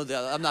 don't say, don't,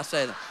 I'm not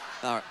saying that.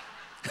 All right.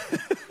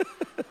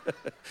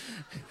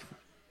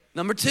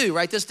 Number 2,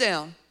 write this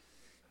down.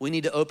 We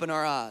need to open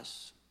our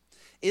eyes.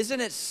 Isn't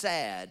it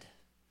sad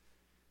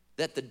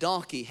that the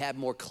donkey had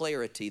more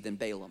clarity than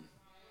Balaam?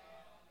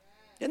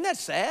 Isn't that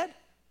sad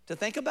to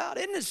think about?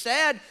 Isn't it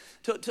sad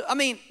I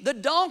mean, the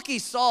donkey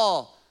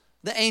saw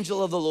the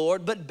angel of the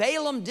Lord, but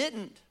Balaam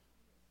didn't.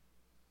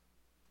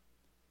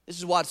 This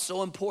is why it's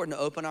so important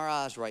to open our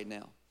eyes right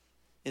now.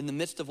 In the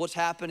midst of what's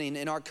happening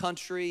in our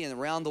country and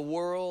around the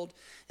world,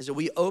 is that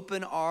we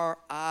open our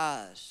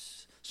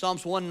eyes.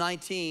 Psalms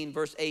 119,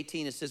 verse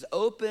 18, it says,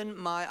 open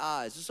my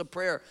eyes. This is a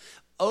prayer.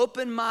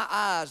 Open my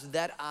eyes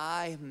that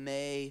I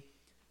may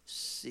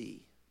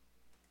see.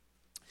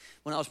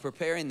 When I was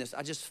preparing this,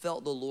 I just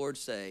felt the Lord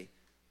say,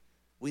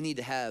 we need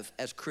to have,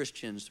 as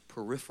Christians,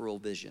 peripheral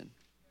vision.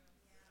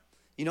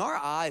 You know, our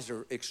eyes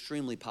are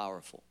extremely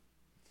powerful.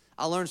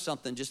 I learned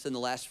something just in the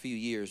last few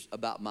years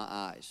about my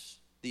eyes.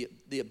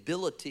 The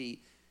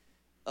ability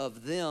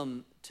of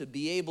them to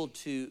be able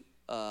to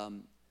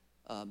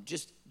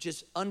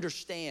just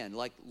understand,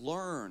 like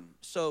learn.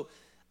 So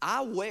I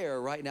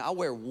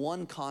wear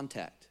one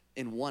contact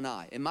in one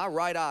eye. In my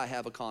right eye, I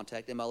have a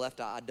contact. In my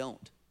left eye, I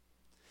don't.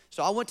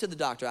 So I went to the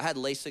doctor. I had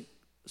LASIK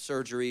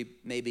surgery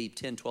maybe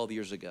 10, 12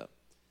 years ago.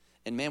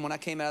 And man, when I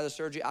came out of the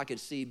surgery, I could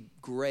see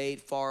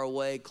great, far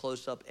away,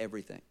 close up,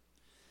 everything.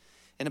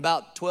 And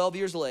about 12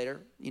 years later,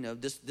 you know,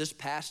 this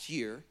past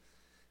year,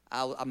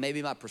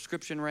 maybe my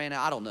prescription ran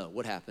out. I don't know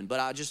what happened,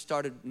 but I just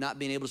started not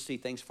being able to see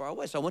things far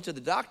away. So I went to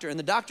the doctor, and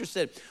the doctor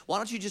said, why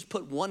don't you just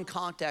put one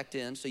contact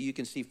in so you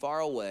can see far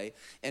away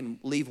and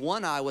leave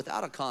one eye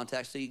without a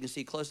contact so you can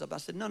see close up? I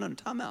said, no,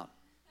 time out.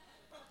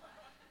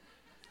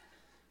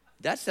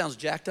 That sounds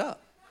jacked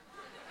up.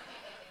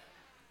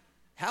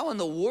 How in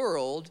the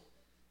world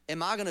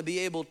am I going to be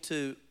able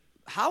to,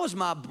 how is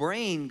my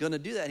brain going to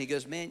do that? And he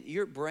goes, man,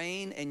 your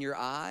brain and your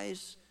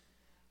eyes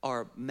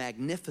are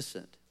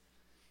magnificent.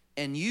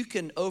 And you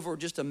can, over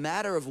just a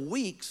matter of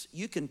weeks,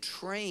 you can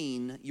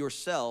train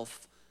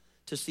yourself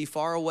to see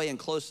far away and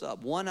close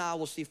up. One eye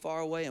will see far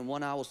away and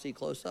one eye will see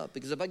close up.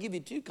 Because if I give you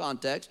 2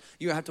 contacts,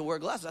 you're going to have to wear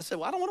glasses. I said,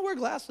 well, I don't want to wear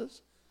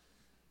glasses.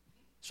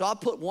 So I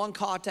put one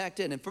contact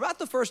in. And for about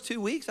the first 2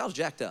 weeks, I was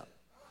jacked up.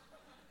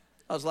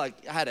 I was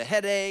like, I had a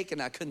headache and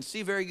I couldn't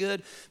see very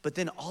good. But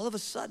then all of a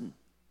sudden,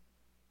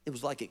 it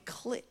was like it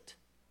clicked.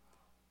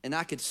 And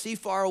I could see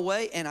far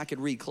away and I could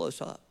read close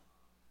up.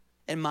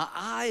 And my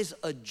eyes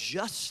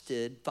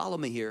adjusted, follow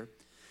me here,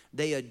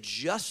 they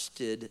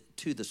adjusted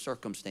to the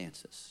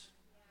circumstances.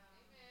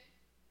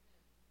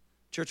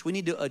 Church, we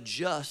need to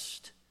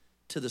adjust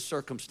to the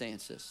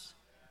circumstances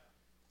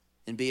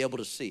and be able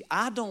to see.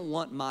 I don't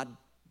want my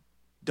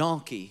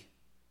donkey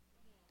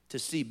to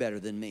see better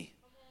than me.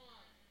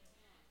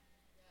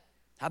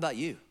 How about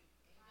you?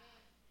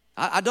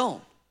 I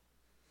don't.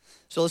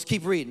 So let's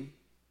keep reading.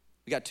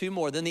 We got 2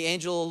 more. Then the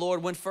angel of the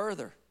Lord went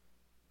further.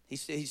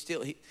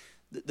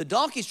 The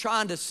donkey's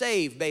trying to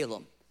save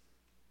Balaam,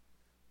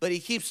 but he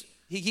keeps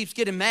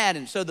getting mad.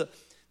 And so the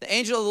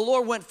angel of the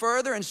Lord went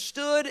further and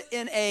stood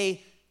in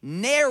a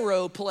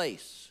narrow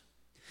place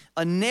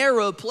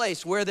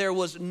where there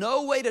was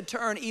no way to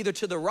turn either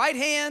to the right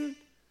hand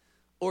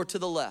or to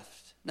the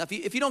left. Now,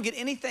 if you don't get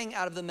anything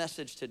out of the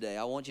message today,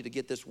 I want you to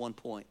get this one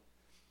point,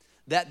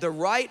 that the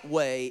right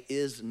way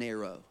is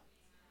narrow.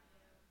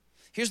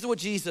 Here's what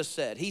Jesus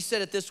said. He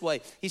said it this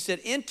way. He said,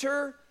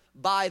 enter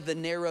by the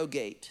narrow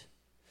gate.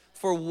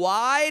 For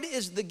wide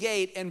is the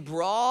gate and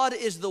broad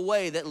is the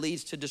way that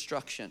leads to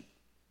destruction.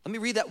 Let me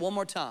read that one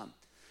more time.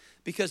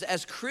 Because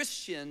as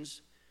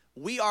Christians,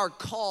 we are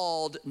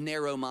called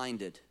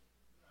narrow-minded.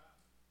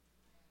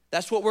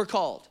 That's what we're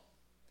called.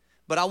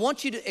 But I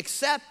want you to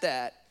accept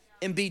that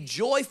and be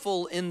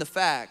joyful in the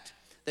fact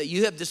that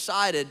you have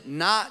decided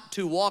not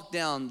to walk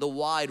down the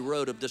wide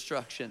road of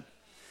destruction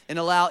and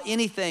allow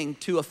anything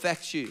to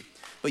affect you.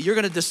 But you're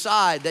going to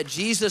decide that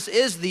Jesus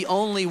is the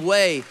only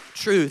way,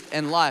 truth,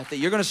 and life. That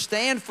you're going to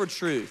stand for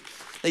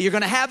truth. That you're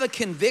going to have a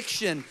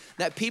conviction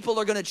that people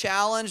are going to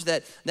challenge,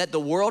 that the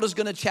world is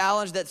going to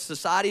challenge, that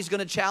society is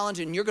going to challenge.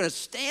 And you're going to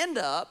stand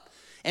up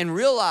and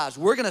realize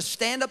we're going to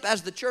stand up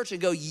as the church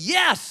and go,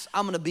 yes,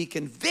 I'm going to be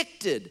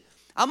convicted.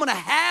 I'm going to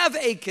have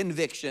a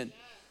conviction.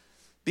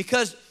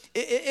 Because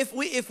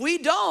if we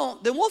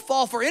don't, then we'll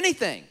fall for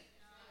anything.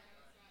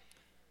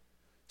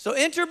 So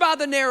enter by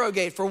the narrow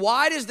gate, for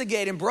wide is the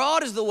gate and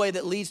broad is the way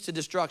that leads to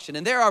destruction.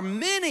 And there are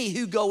many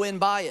who go in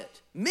by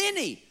it.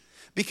 Many.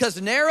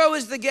 Because narrow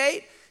is the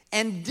gate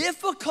and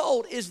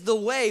difficult is the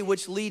way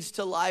which leads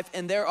to life.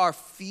 And there are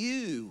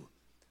few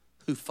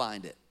who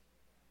find it.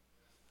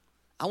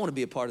 I want to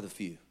be a part of the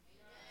few.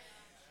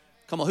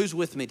 Come on, who's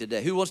with me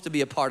today? Who wants to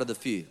be a part of the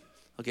few?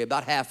 Okay,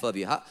 about half of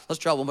you. Let's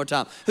try one more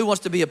time. Who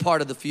wants to be a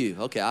part of the few?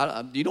 Okay,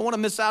 you don't want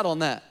to miss out on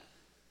that.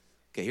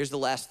 Okay, here's the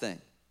last thing.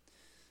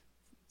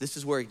 This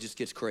is where it just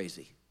gets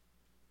crazy.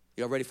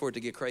 Y'all ready for it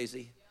to get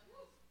crazy?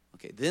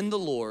 Okay, then the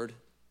Lord,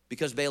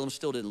 because Balaam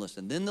still didn't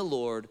listen, then the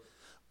Lord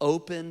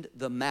opened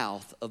the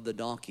mouth of the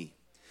donkey.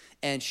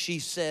 And she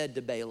said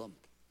to Balaam,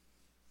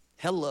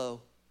 hello.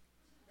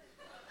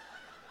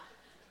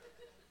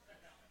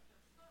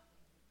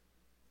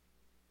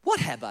 what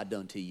have I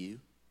done to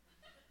you?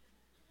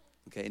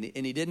 Okay,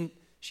 and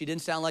she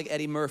didn't sound like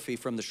Eddie Murphy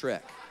from the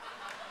Shrek.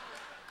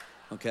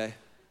 Okay.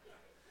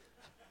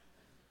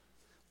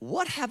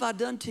 What have I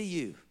done to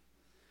you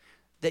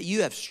that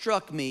you have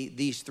struck me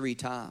these 3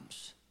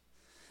 times?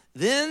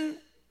 Then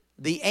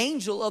the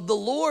angel of the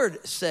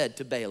Lord said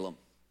to Balaam,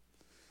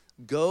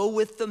 go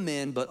with the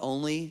men, but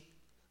only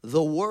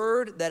the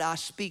word that I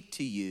speak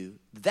to you,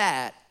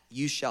 that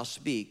you shall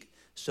speak.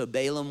 So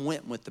Balaam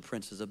went with the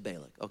princes of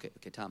Balak. Okay,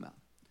 time out.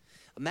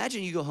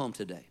 Imagine you go home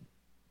today,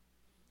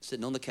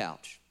 sitting on the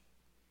couch,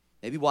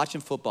 maybe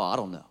watching football, I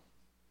don't know.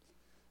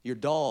 Your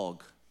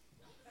dog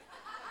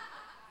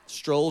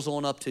strolls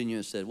on up to you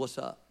and said, what's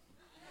up?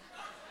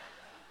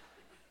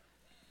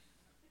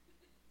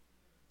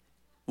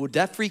 Would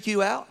that freak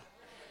you out?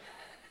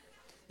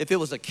 If it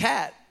was a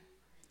cat,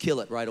 kill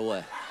it right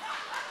away.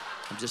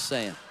 I'm just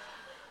saying.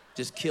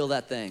 Just kill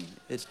that thing.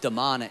 It's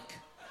demonic.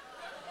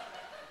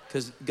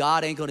 Because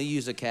God ain't going to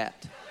use a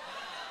cat.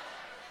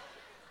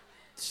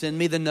 Send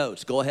me the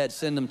notes. Go ahead,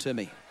 send them to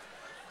me.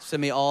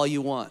 Send me all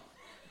you want.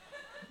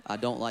 I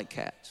don't like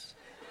cats.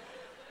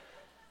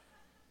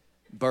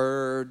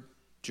 Bird,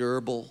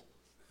 gerbil,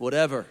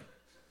 whatever.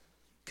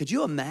 Could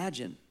you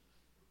imagine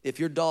if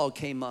your dog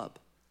came up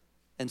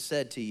and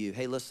said to you,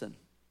 hey, listen,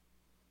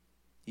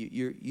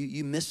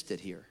 you missed it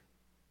here.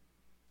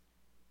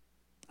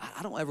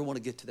 I don't ever want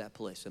to get to that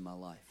place in my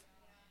life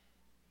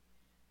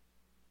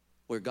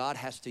where God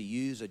has to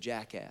use a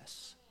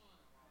jackass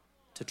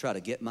to try to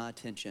get my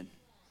attention.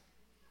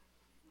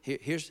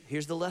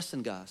 Here's the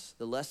lesson, guys.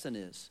 The lesson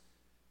is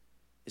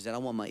that I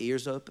want my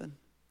ears open.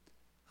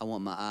 I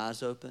want my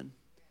eyes open.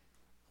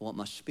 I want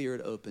my spirit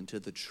open to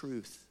the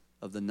truth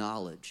of the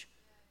knowledge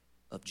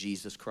of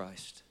Jesus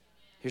Christ.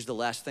 Here's the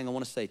last thing I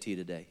want to say to you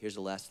today. Here's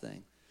the last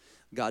thing.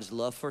 God's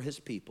love for his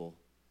people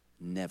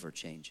never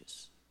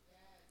changes.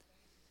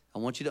 I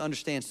want you to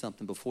understand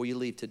something before you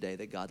leave today,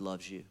 that God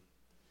loves you.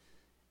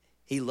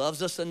 He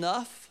loves us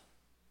enough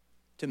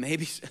to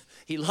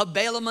he loved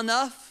Balaam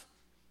enough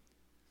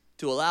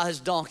to allow his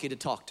donkey to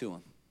talk to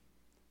him.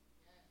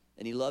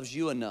 And he loves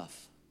you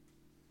enough.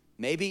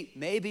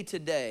 Maybe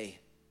today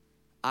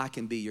I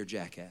can be your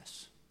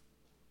jackass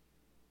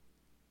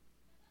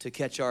to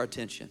catch our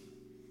attention.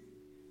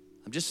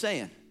 I'm just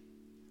saying.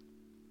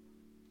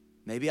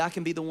 Maybe I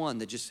can be the one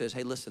that just says,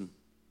 hey, listen,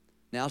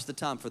 now's the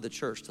time for the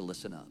church to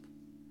listen up.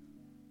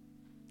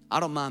 I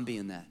don't mind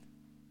being that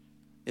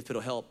if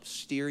it'll help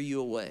steer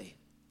you away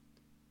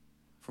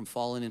from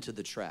falling into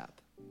the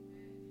trap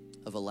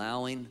of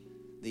allowing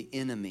the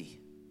enemy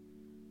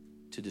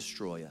to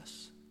destroy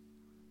us.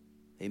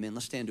 Amen.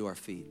 Let's stand to our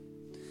feet.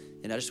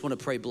 And I just want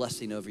to pray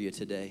blessing over you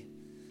today.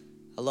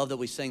 I love that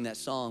we sang that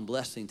song,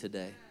 Blessing,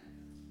 today.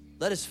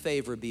 Let his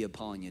favor be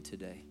upon you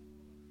today.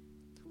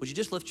 Would you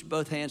just lift your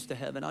both hands to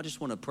heaven? I just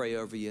want to pray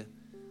over you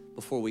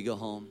before we go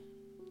home.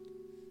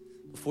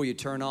 Before you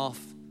turn off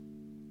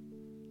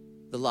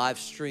the live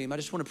stream, I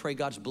just want to pray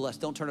God's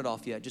blessing. Don't turn it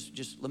off yet.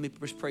 Just let me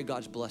just pray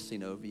God's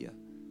blessing over you.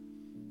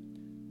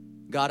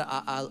 God,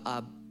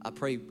 I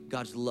pray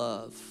God's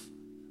love,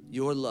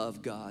 your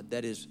love, God,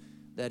 that is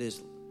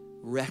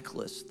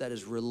reckless, that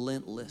is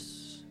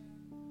relentless,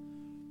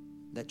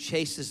 that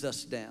chases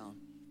us down,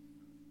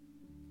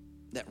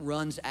 that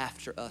runs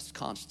after us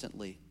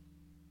constantly.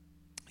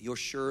 Your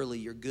surely,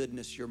 your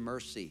goodness, your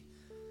mercy,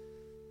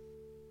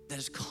 that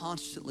is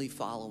constantly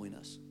following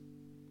us,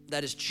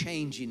 that is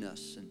changing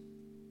us and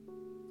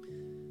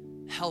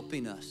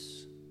helping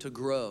us to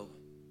grow.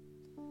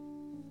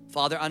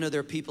 Father, I know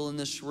there are people in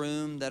this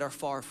room that are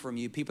far from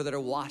you, people that are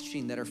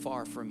watching that are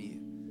far from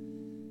you.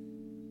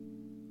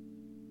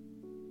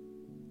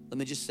 Let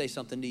me just say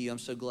something to you. I'm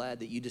so glad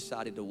that you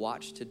decided to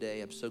watch today.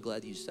 I'm so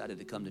glad that you decided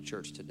to come to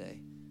church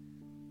today,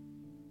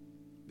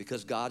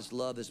 because God's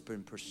love has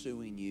been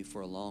pursuing you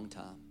for a long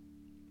time.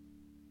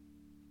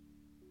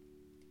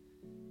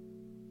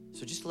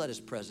 So just let his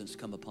presence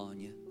come upon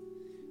you.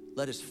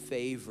 Let his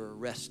favor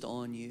rest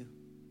on you.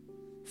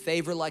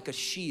 Favor like a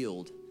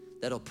shield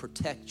that'll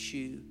protect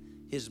you.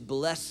 His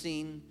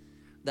blessing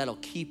that'll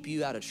keep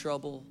you out of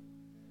trouble,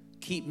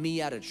 keep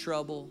me out of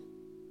trouble,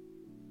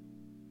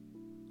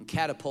 and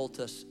catapult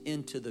us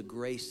into the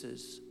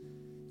graces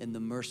and the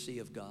mercy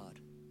of God.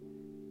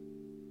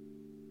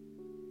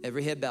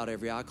 Every head bowed,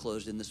 every eye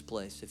closed in this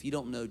place. If you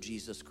don't know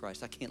Jesus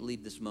Christ, I can't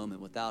leave this moment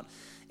without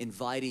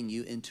inviting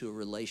you into a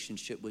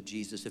relationship with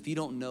Jesus. If you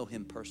don't know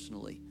him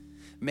personally,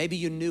 maybe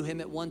you knew him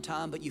at one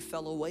time, but you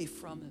fell away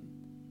from him.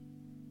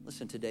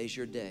 Listen, today's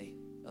your day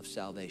of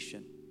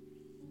salvation.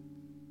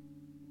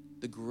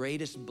 The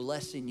greatest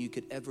blessing you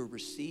could ever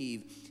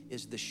receive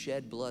is the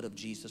shed blood of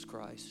Jesus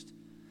Christ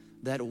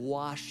that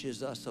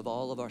washes us of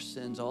all of our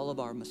sins, all of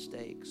our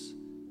mistakes.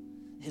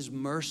 His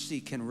mercy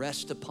can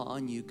rest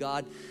upon you.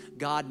 God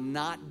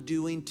not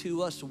doing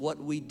to us what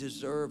we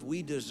deserve.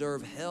 We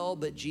deserve hell,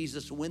 but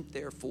Jesus went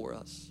there for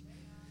us.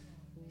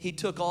 He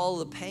took all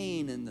the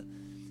pain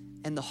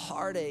and the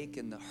heartache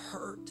and the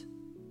hurt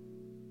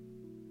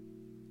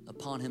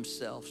upon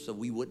himself so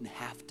we wouldn't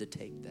have to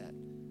take that.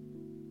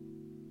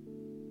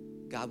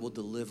 God will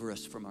deliver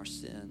us from our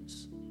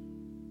sins.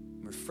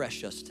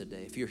 Refresh us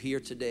today. If you're here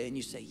today and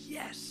you say,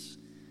 yes,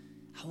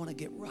 I want to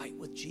get right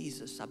with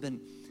Jesus. I've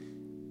been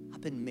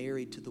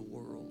married to the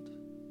world.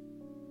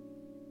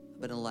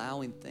 I've been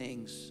allowing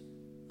things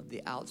of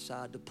the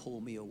outside to pull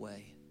me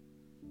away.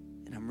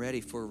 And I'm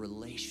ready for a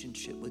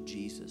relationship with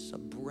Jesus, a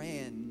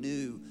brand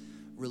new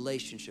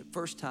relationship.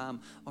 First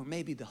time, or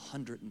maybe the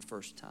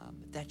 101st time.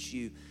 If that's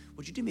you,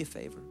 would you do me a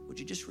favor? Would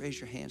you just raise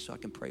your hand so I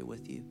can pray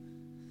with you?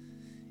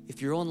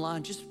 If you're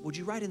online, would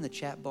you write in the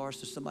chat bar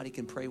so somebody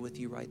can pray with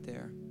you right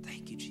there?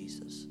 Thank you,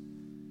 Jesus.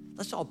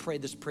 Let's all pray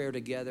this prayer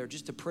together,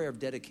 just a prayer of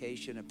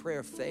dedication, a prayer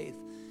of faith.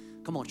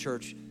 Come on,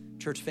 church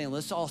family,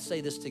 let's all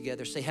say this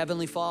together. Say,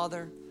 Heavenly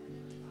Father.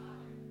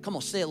 Come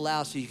on, say it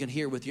loud so you can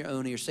hear with your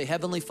own ears. Say,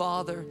 Heavenly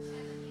Father,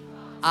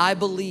 I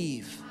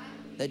believe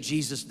that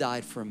Jesus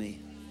died for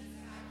me.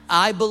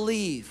 I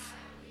believe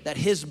that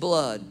his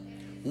blood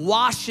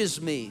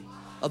washes me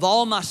of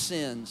all my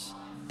sins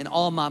and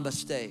all my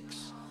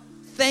mistakes.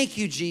 Thank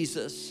you,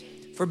 Jesus,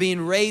 for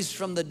being raised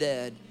from the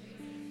dead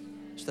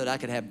so that I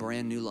could have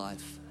brand new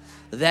life.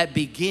 That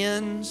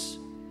begins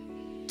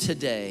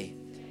today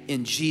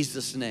in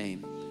Jesus'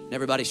 name. And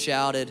everybody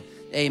shouted,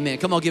 amen.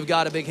 Come on, give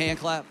God a big hand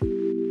clap.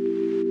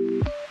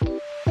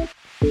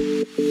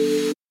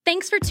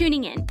 Thanks for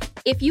tuning in.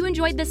 If you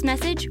enjoyed this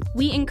message,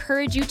 we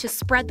encourage you to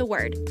spread the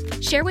word.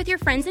 Share with your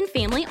friends and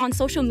family on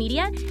social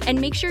media,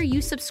 and make sure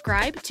you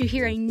subscribe to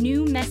hear a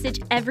new message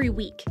every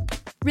week.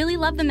 Really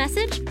love the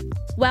message?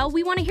 Well,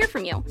 we want to hear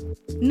from you.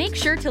 Make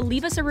sure to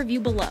leave us a review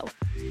below.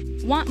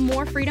 Want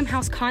more Freedom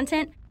House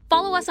content?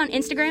 Follow us on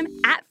Instagram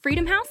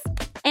 @Freedom House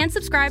and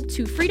subscribe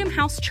to Freedom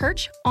House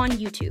Church on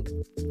YouTube.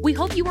 We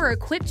hope you are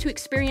equipped to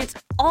experience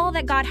all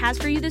that God has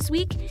for you this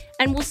week,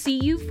 and we'll see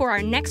you for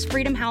our next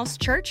Freedom House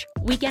Church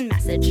weekend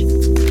message.